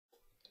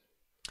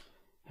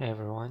Hey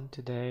everyone,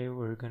 today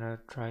we're gonna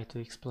try to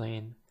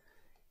explain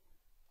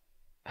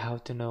how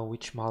to know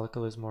which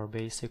molecule is more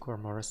basic or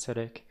more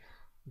acidic.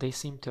 They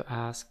seem to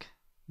ask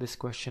this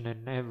question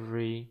in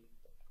every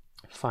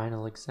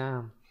final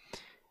exam,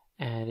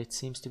 and it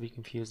seems to be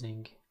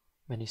confusing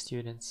many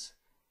students.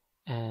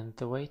 And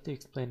the way to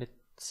explain it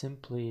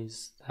simply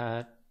is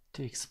that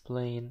to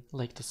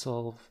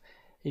solve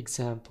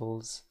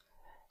examples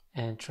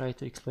and try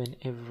to explain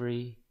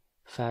every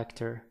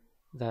factor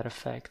that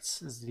affects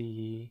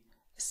the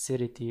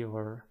acidity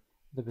or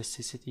the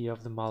basicity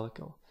of the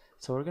molecule.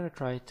 So we're going to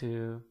try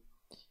to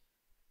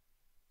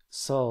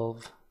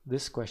solve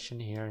this question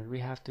here, and we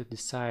have to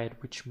decide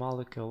which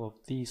molecule of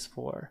these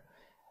four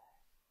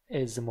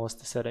is the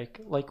most acidic.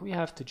 Like, we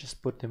have to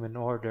just put them in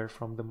order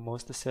from the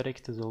most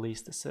acidic to the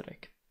least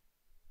acidic.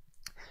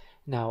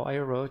 Now, I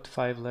wrote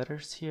 5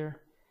 letters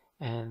here,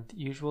 and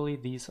usually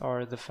these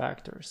are the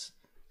factors.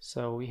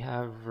 So we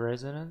have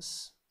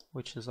resonance,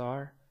 which is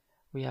R.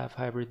 We have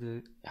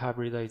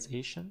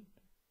hybridization,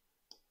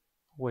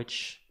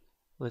 which,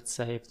 let's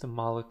say if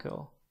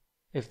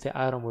the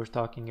atom we're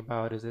talking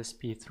about is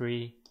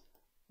sp3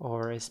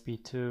 or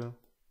sp2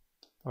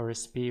 or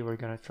sp, we're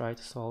going to try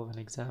to solve an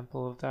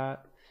example of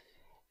that.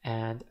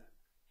 And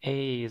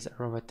A is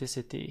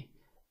aromaticity.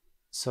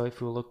 So if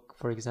we look,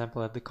 for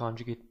example, at the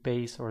conjugate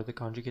base or the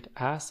conjugate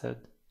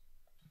acid,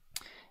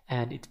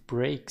 and it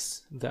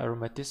breaks the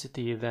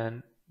aromaticity,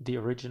 then the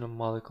original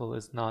molecule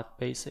is not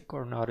basic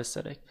or not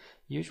acidic.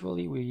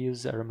 Usually we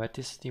use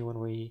aromaticity when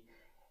we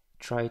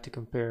try to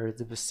compare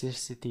the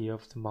basicity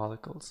of the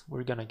molecules.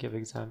 We're gonna give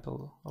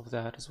example of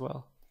that as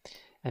well.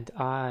 And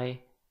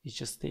I is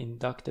just the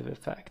inductive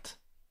effect,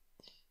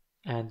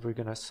 and we're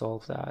gonna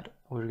solve that.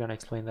 We're gonna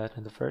explain that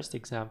in the first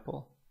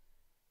example.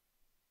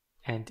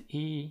 And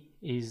E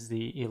is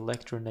the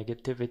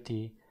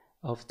electronegativity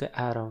of the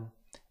atom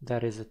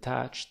that is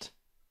attached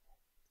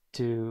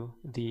to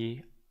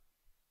the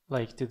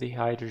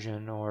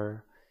hydrogen,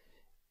 or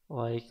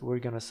we're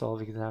gonna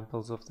solve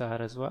examples of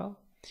that as well.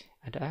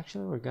 And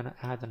actually we're gonna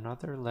add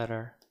another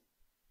letter,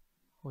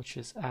 which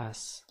is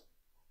S,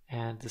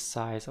 and the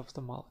size of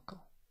the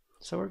molecule.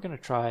 So we're gonna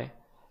try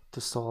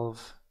to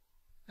solve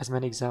as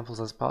many examples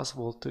as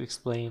possible to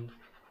explain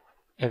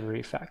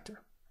every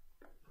factor.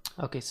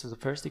 Okay, so the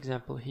first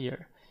example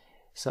here.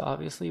 So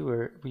obviously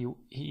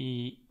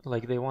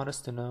they want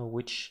us to know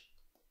which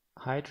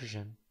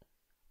hydrogen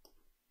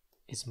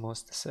is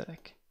most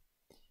acidic.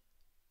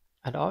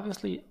 And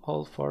obviously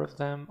all four of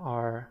them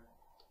are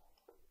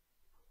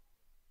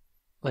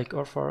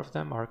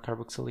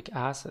carboxylic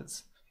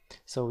acids.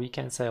 So we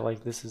can say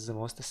this is the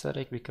most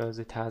acidic because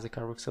it has a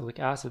carboxylic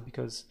acid,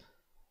 because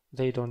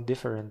they don't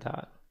differ in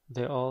that.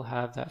 They all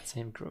have that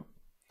same group.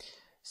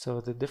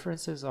 So the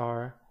differences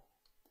are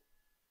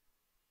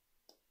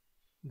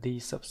the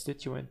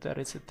substituent that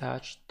is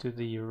attached to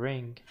the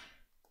ring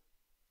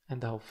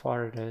and how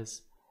far it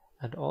is.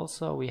 And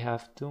also we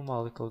have two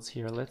molecules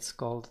here. Let's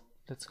call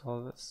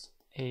this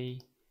A,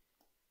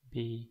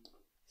 B,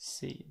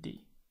 C,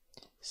 D.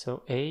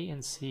 So A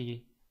and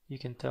C, you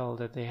can tell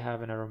that they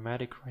have an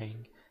aromatic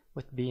ring,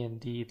 but B and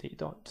D, they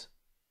don't.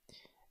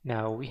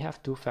 Now we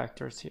have two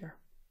factors here.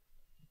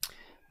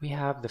 We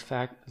have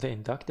the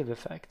inductive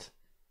effect,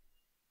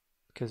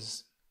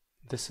 because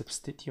the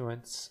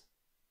substituents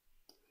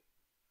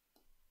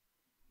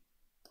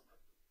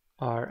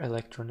are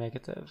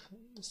electronegative,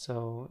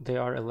 so they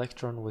are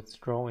electron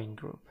withdrawing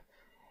group.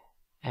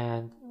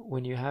 And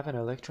when you have an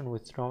electron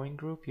withdrawing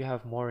group, you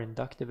have more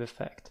inductive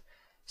effect.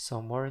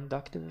 So more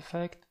inductive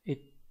effect,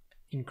 it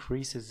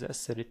increases the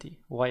acidity.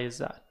 Why is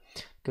that?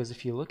 Because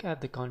if you look at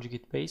the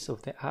conjugate base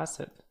of the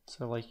acid,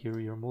 so you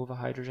remove a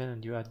hydrogen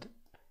and you add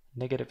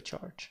negative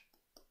charge.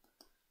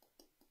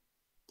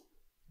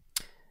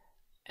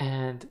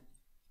 And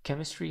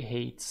chemistry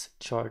hates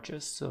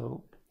charges,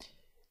 so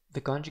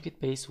the conjugate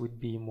base would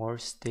be more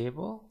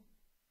stable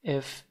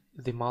if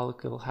the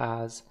molecule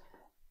has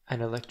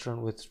an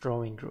electron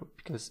withdrawing group,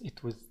 because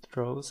it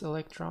withdraws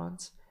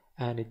electrons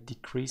and it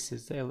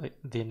decreases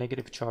the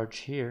negative charge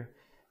here,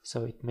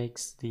 so it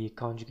makes the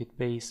conjugate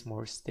base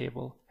more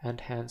stable, and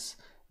hence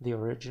the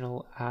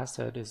original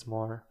acid is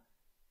more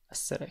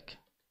acidic.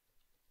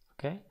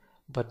 Okay,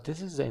 but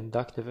this is the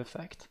inductive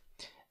effect.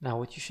 Now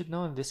what you should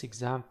know in this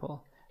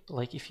example,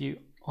 if you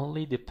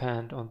only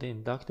depend on the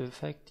inductive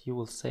effect, you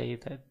will say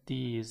that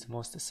D is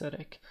most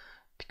acidic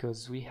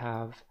because we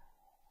have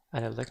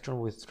an electron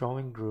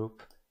withdrawing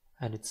group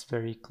and it's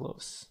very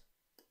close.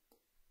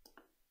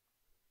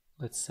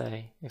 Let's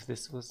say if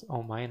this was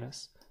O-,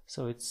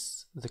 so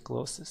it's the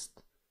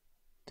closest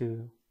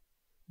to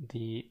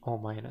the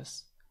O-,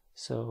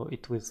 so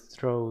it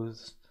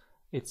withdraws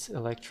its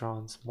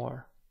electrons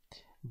more.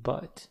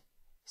 But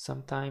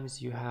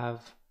sometimes you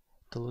have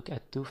to look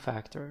at two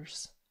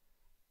factors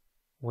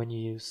when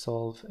you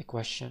solve a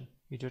question.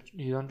 You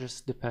don't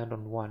just depend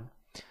on one.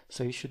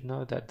 So you should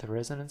know that the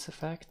resonance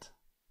effect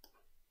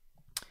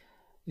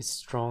is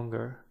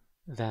stronger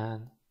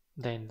than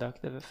the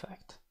inductive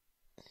effect.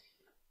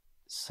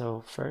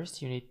 So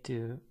first you need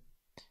to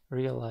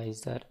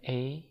realize that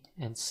A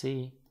and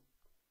C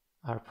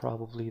are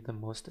probably the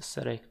most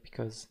acidic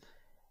because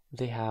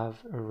they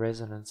have a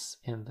resonance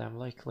in them.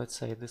 Like, let's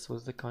say this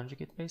was the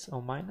conjugate base,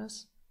 O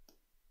minus.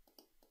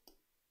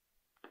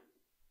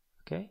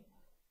 Okay,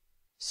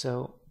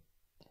 so,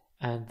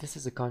 and this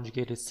is a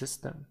conjugated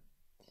system.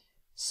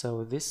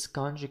 So this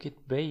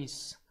conjugate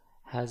base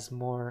has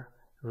more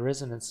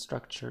resonance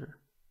structures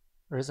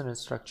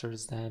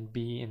than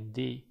B and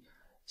D.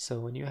 So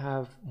when you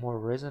have more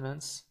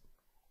resonance,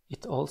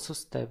 it also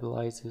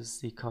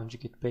stabilizes the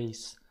conjugate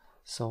base.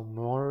 So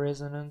more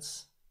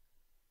resonance.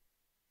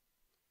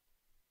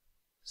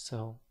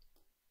 So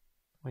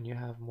when you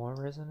have more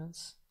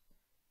resonance,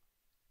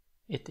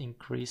 it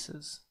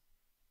increases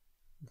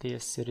the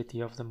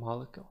acidity of the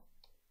molecule.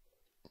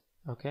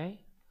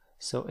 Okay,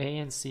 so A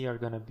and C are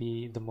going to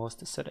be the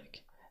most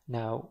acidic.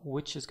 Now,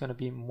 which is going to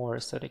be more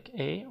acidic,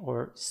 A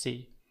or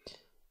C?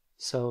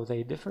 So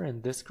they differ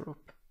in this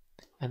group,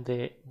 and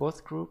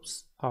both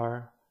groups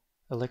are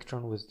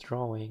electron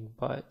withdrawing,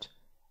 but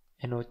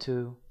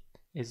NO2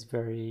 is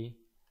very,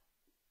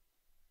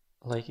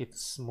 like,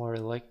 it's more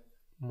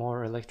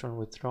electron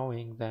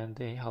withdrawing than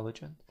the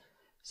halogen.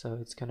 So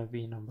it's going to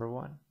be number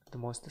 1, the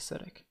most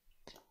acidic.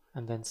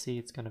 And then C,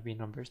 it's going to be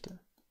number 2.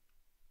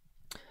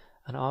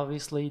 And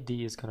obviously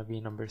D is going to be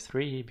number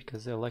 3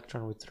 because the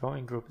electron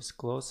withdrawing group is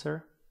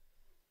closer.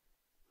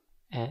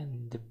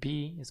 And the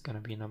B is going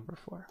to be number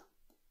 4.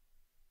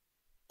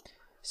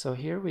 So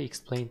here we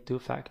explain 2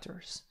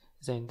 factors.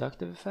 The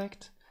inductive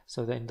effect.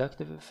 So the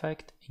inductive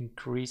effect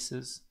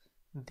increases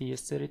the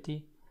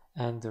acidity,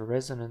 and the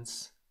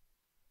resonance,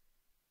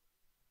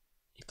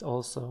 it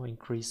also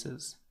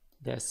increases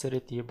the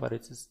acidity, but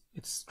it's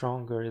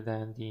stronger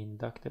than the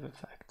inductive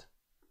effect.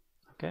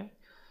 Okay,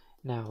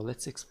 now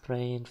let's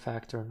explain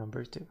factor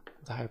number 2,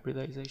 the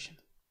hybridization.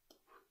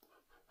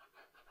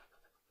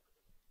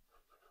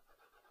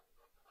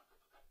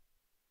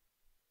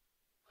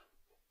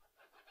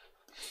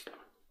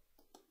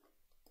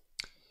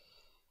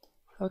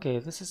 Okay,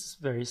 this is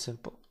very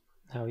simple.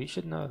 Now you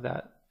should know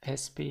that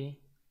sp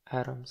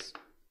atoms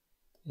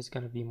is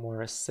going to be more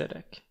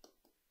acidic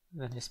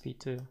than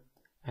sp2,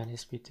 and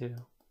sp2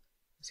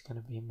 is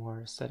going to be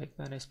more acidic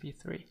than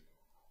sp3.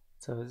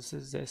 So this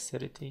is the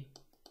acidity,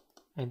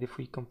 and if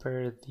we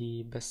compare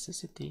the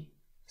basicity,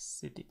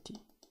 acidity,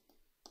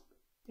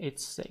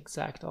 it's the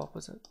exact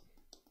opposite.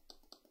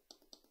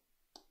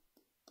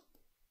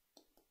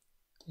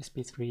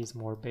 sp3 is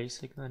more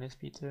basic than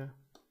sp2,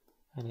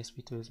 and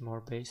sp2 is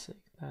more basic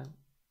than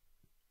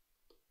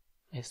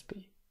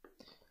sp.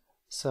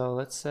 So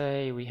let's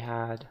say we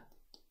had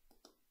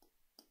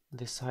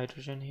this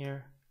hydrogen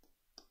here.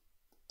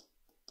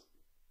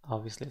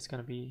 Obviously it's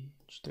going to be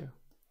H2.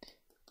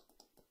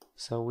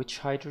 So which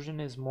hydrogen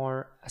is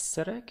more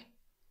acidic?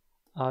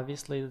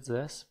 Obviously it's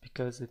this,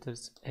 because it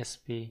is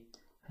sp,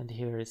 and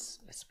here is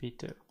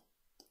sp2.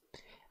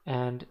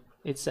 And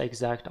it's the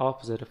exact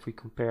opposite if we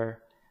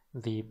compare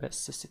the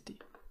basicity.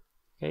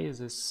 Okay,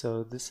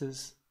 so this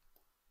is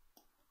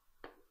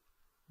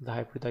the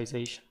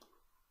hybridization.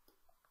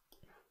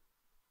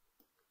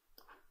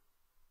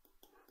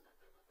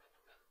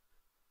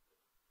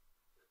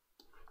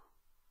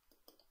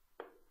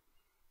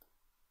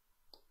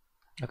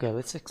 Okay,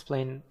 let's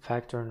explain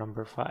factor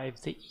number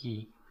 5, the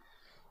E.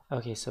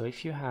 Okay, so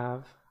if you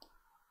have,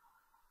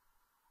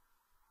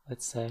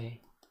 let's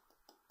say,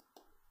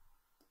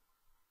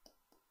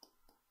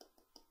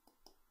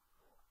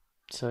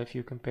 so if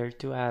you compare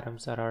 2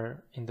 atoms that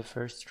are in the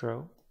first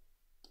row,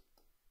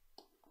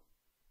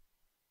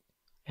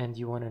 and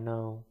you want to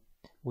know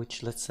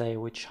which, let's say,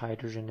 which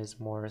hydrogen is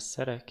more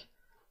acidic,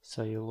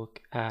 so you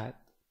look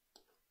at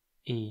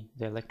E,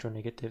 the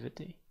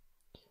electronegativity.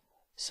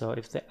 So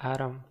if the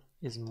atom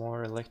is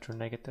more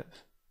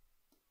electronegative,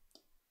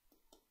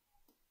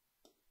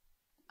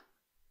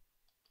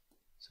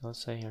 so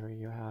let's say here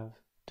you have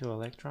 2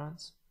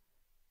 electrons,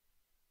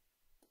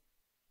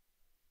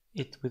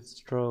 it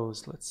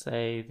withdraws, let's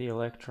say, the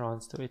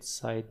electrons to its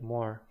side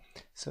more,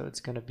 so it's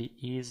going to be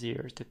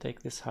easier to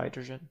take this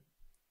hydrogen.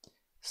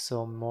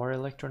 So more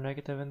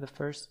electronegative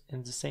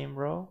in the same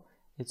row,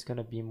 it's going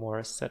to be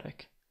more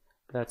acidic.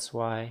 That's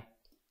why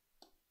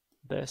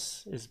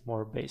this is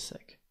more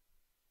basic.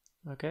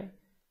 Okay,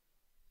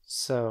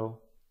 so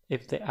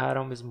if the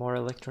atom is more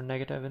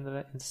electronegative in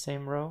the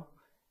same row,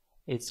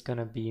 it's going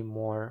to be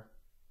more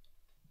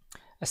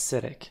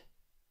acidic.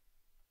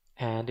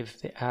 And if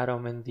the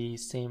atom in the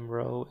same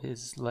row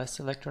is less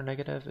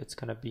electronegative, it's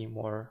going to be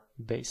more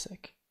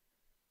basic.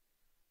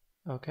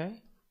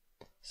 Okay,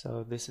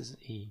 so this is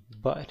E.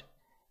 But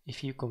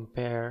if you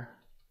compare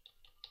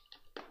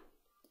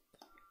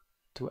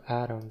 2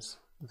 atoms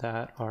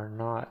that are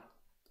not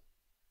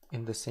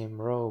in the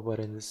same row but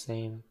in the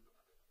same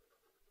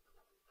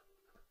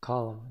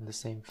column, in the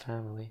same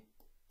family,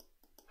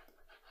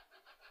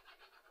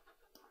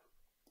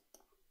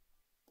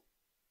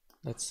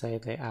 let's say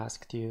they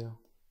asked you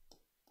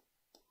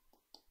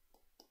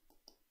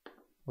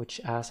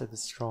which acid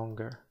is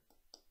stronger,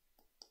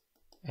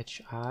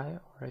 HI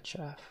or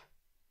HF.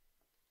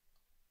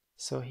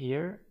 So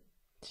here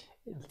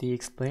The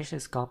explanation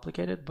is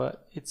complicated,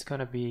 but it's going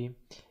to be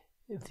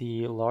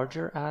the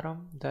larger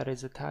atom that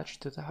is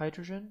attached to the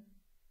hydrogen.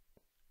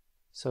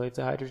 So if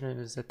the hydrogen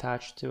is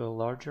attached to a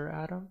larger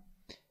atom,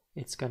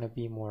 it's going to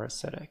be more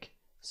acidic.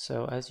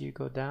 So as you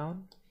go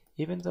down,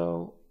 even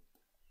though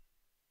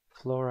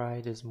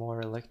fluoride is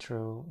more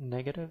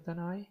electronegative than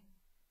I,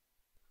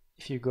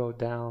 if you go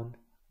down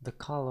the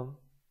column,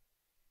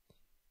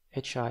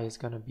 Hi is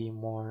going to be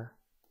more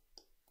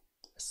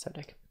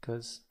acidic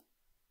because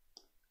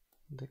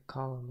the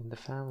column in the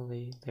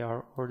family, they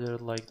are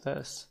ordered like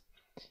this.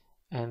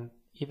 And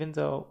even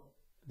though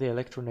the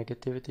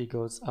electronegativity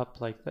goes up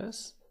like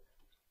this,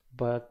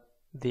 but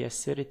the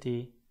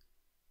acidity,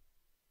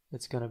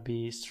 it's going to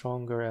be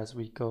stronger as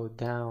we go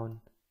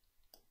down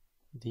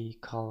the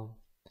column.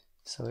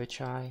 So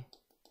Hi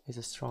is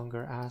a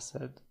stronger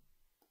acid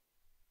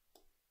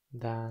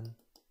than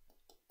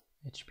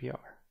HBr.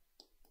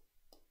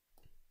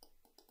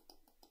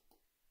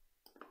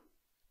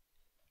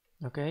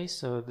 Okay,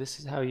 so this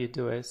is how you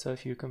do it. So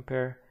if you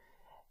compare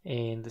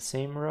in the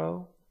same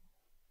row,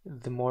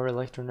 the more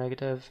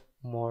electronegative,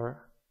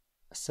 more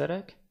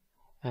acidic.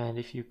 And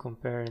if you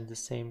compare in the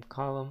same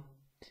column,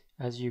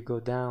 as you go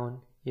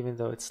down, even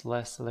though it's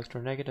less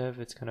electronegative,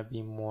 it's going to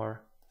be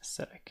more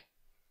acidic.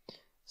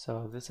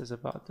 So this is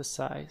about the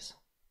size.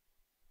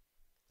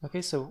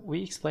 Okay, so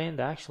we explained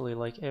actually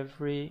like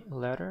every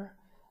letter,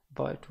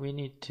 but we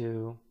need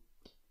to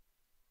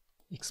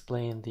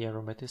explain the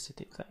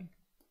aromaticity thing.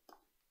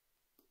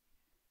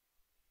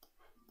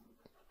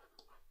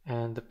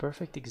 And the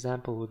perfect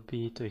example would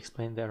be to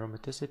explain the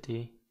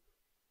aromaticity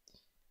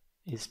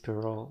is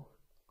pyrrole.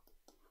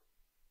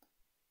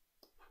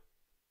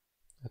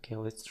 Okay,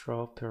 let's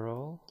draw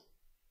pyrrole.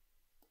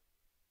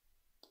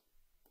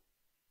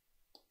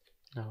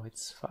 No,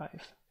 it's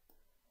 5.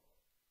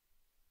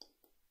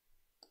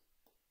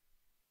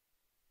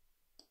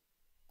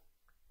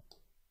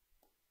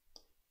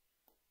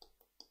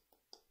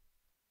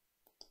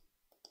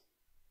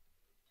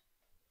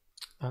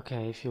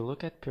 Okay, if you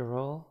look at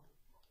pyrrole,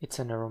 it's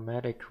an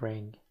aromatic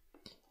ring.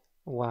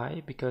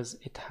 Why? Because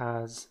it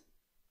has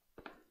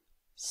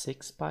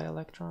 6 pi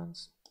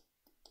electrons.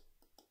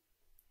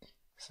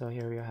 So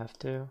here you have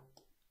 2,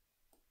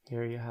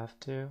 here you have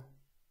 2.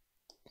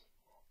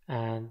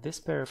 And this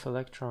pair of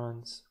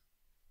electrons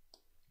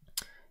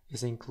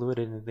is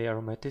included in the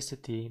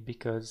aromaticity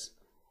because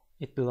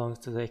it belongs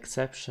to the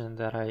exception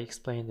that I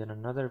explained in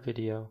another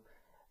video,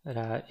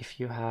 that if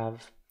you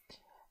have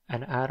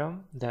an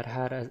atom that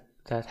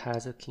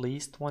has at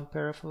least 1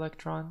 pair of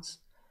electrons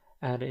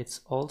and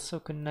it's also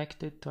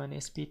connected to an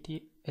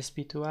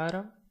sp2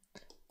 atom,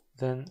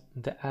 then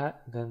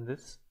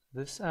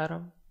this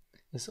atom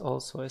is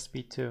also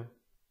sp2.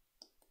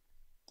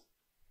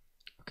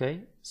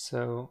 Okay,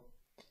 so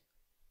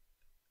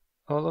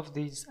all of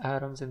these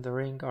atoms in the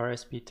ring are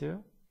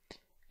sp2,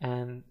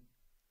 and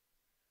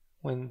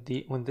when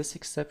this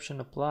exception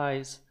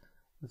applies,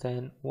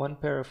 then 1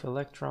 pair of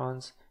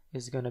electrons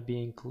is going to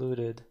be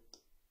included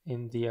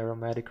in the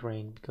aromatic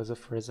ring because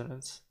of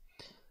resonance.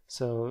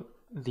 So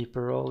the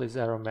pyrrole is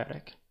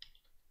aromatic.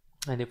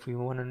 And if we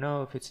want to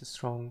know if it's a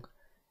strong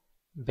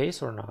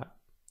base or not,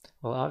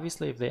 well,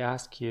 obviously if they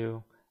ask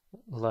you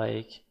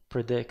like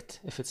predict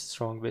if it's a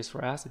strong base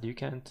for acid, you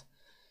can't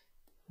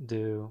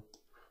do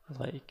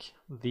like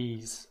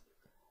these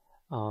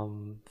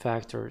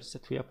factors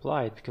that we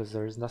applied because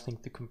there is nothing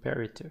to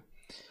compare it to.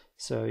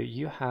 So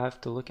you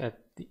have to look at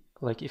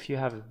like if you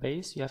have a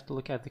base, you have to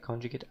look at the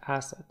conjugate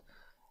acid.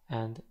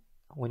 And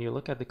when you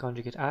look at the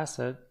conjugate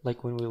acid,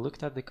 like when we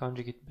looked at the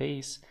conjugate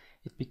base,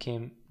 it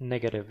became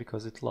negative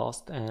because it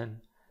lost a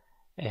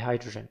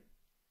hydrogen.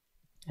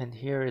 And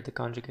here the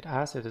conjugate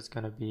acid is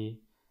going to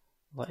be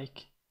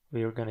like,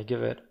 we are going to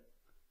give it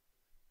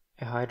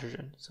a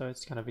hydrogen. So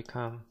it's going to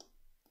become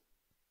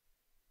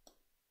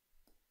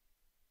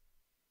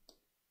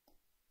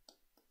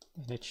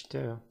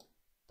H2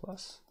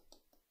 plus.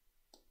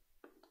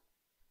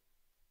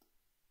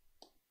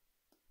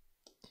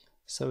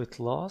 So it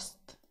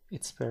lost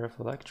its pair of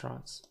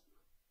electrons.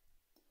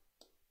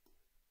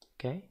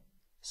 Okay,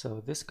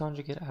 so this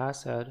conjugate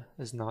acid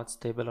is not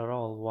stable at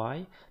all.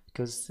 Why?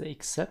 Because the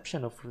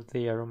exception of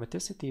the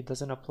aromaticity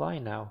doesn't apply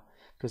now,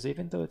 because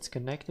even though it's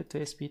connected to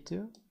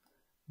sp2,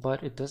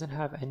 but it doesn't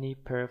have any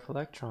pair of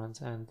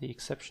electrons, and the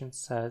exception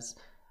says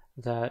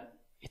that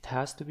it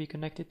has to be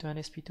connected to an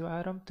sp2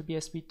 atom to be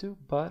sp2,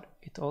 but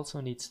it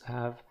also needs to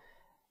have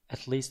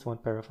at least 1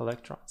 pair of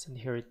electrons, and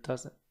here it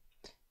doesn't.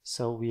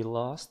 So we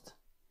lost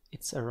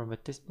its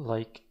aromaticity,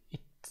 like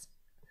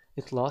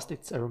it lost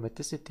its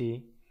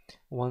aromaticity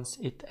once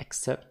it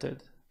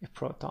accepted a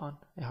proton,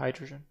 a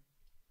hydrogen.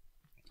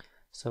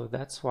 So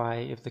that's why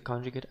if the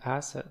conjugate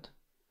acid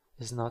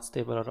is not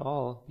stable at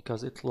all,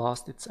 because it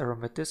lost its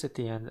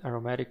aromaticity, and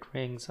aromatic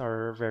rings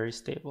are very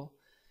stable.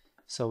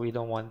 So we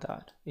don't want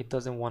that. It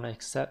doesn't want to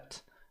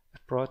accept a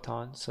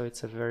proton, so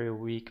it's a very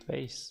weak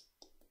base.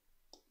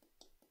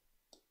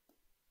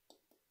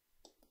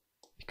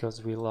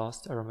 Because we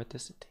lost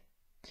aromaticity.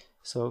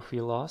 So if we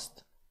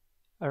lost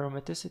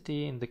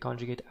aromaticity in the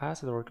conjugate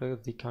acid or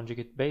the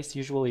conjugate base,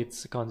 usually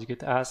it's a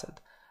conjugate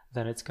acid,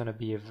 then it's going to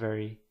be a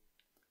very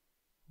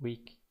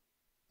weak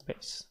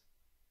base.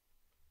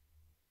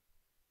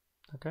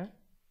 Okay,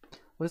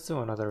 let's do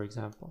another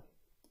example.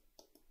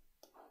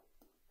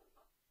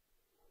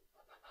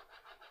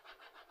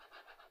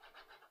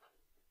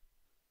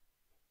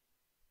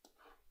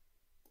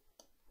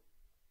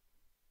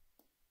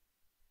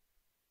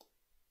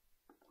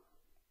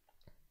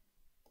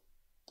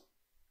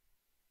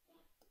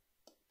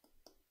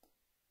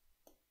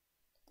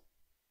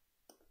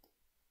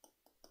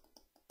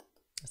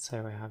 Let's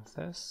say we have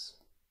this,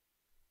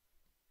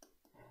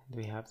 and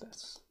we have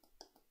this,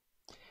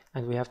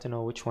 and we have to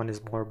know which one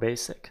is more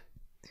basic.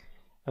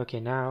 Okay,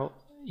 now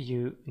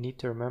you need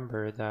to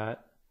remember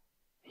that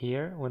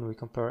here, when we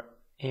compare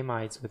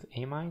amides with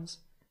amines,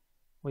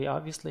 we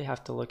obviously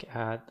have to look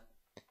at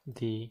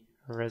the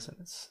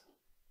resonance,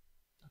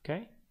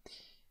 okay?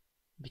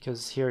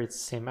 Because here it's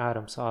the same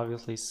atom, so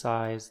obviously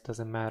size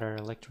doesn't matter,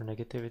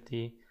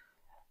 electronegativity,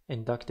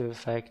 inductive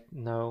effect,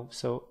 no.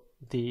 So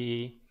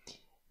the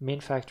main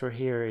factor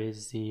here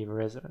is the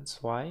resonance.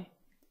 Why?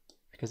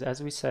 Because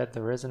as we said,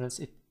 the resonance,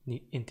 it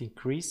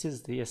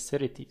increases the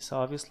acidity, so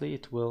obviously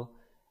it will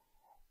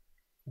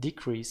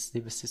decrease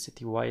the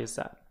basicity. Why is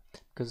that?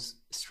 Because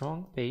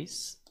strong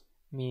base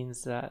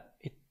means that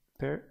the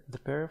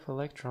pair of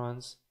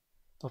electrons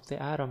of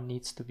the atom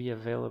needs to be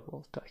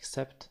available to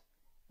accept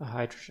a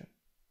hydrogen,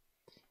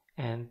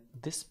 and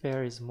this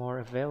pair is more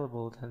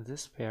available than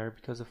this pair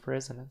because of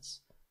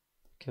resonance,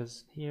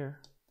 because here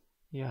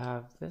you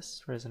have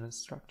this resonance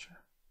structure.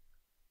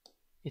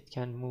 It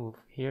can move.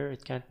 Here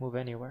it can't move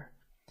anywhere.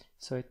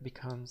 So it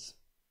becomes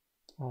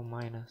O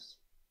minus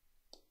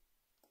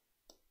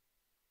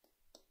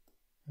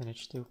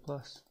NH2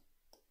 plus.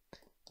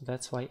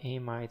 That's why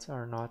amides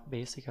are not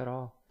basic at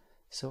all.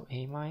 So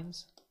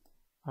amines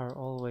are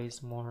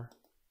always more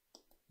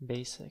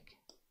basic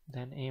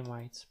than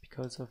amides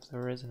because of the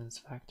resonance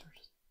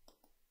factors.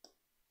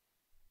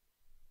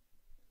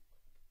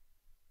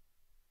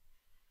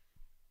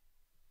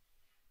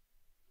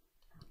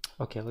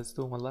 Okay, let's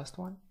do one last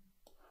one.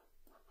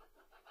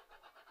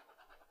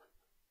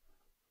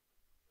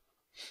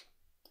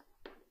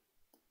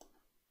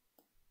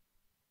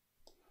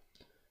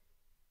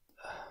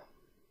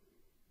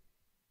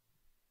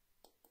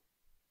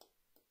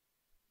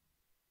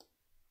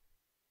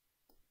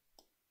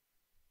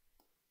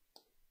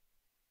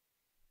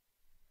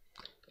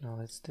 Now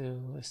let's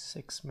do a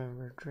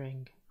 6-membered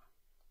ring.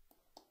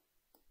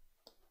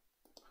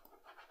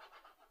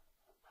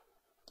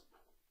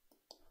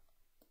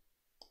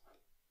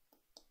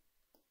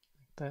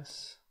 Like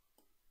this.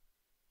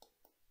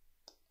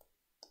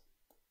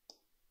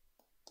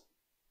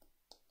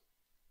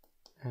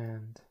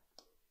 And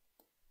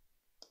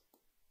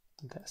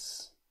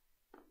this.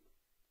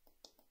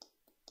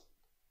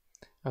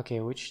 Okay,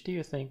 which do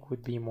you think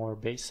would be more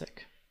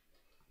basic?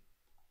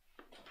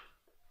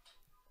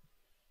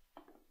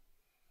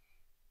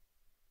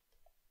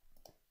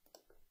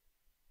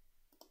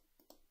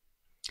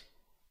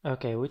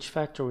 Okay, which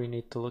factor we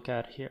need to look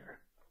at here?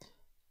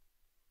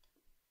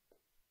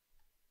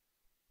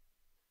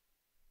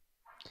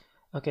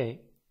 Okay,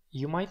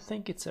 you might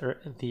think it's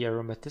the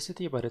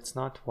aromaticity, but it's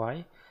not.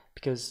 Why?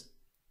 Because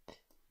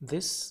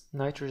this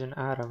nitrogen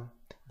atom,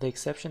 the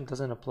exception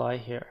doesn't apply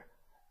here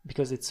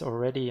because it's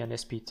already an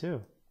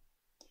sp2.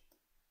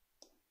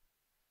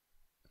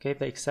 Okay,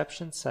 the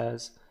exception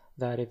says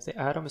that if the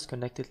atom is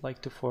connected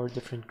like to 4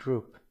 different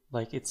groups,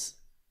 like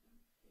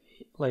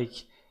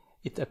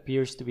it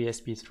appears to be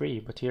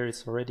sp3, but here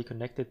it's already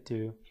connected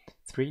to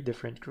 3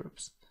 different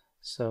groups,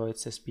 so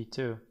it's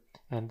sp2,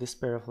 and this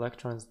pair of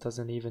electrons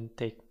doesn't even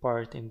take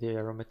part in the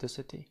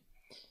aromaticity.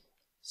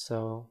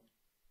 So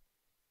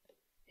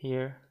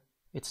here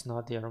it's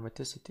not the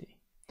aromaticity,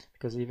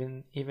 because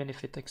even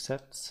if it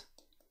accepts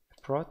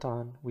a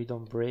proton, we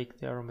don't break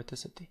the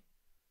aromaticity.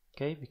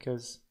 Okay,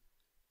 because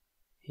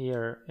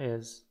here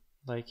is,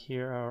 like,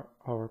 here are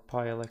our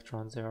pi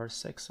electrons, there are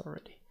 6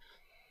 already.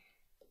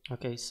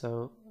 Okay,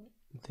 so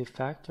the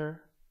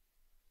factor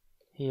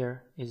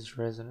here is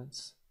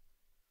resonance.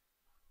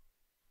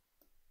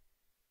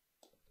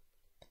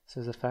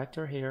 So the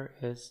factor here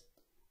is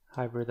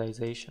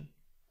hybridization,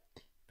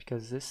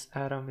 because this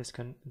atom is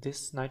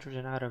this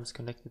nitrogen atom is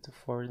connected to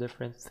 4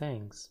 different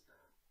things: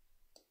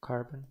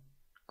 carbon,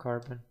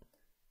 carbon,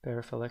 pair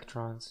of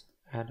electrons,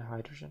 and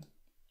hydrogen.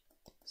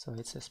 So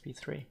it's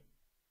sp3.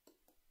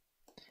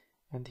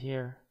 And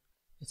here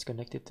it's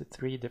connected to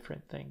 3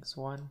 different things: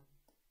 1,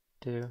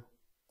 2,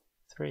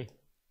 3.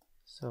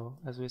 So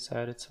as we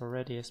said, it's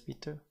already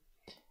sp2,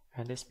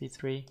 and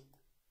sp3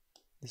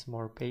 is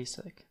more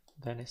basic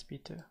than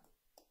sp2.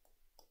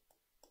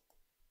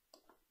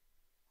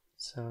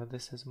 So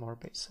this is more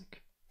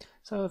basic.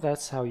 So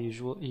that's how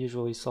you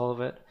usually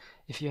solve it.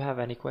 If you have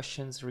any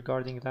questions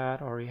regarding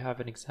that, or you have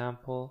an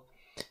example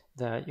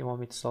that you want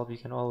me to solve, you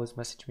can always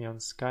message me on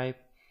Skype,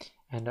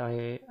 and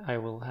I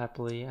will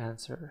happily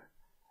answer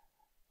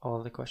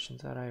all the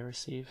questions that I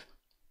receive.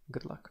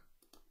 Good luck.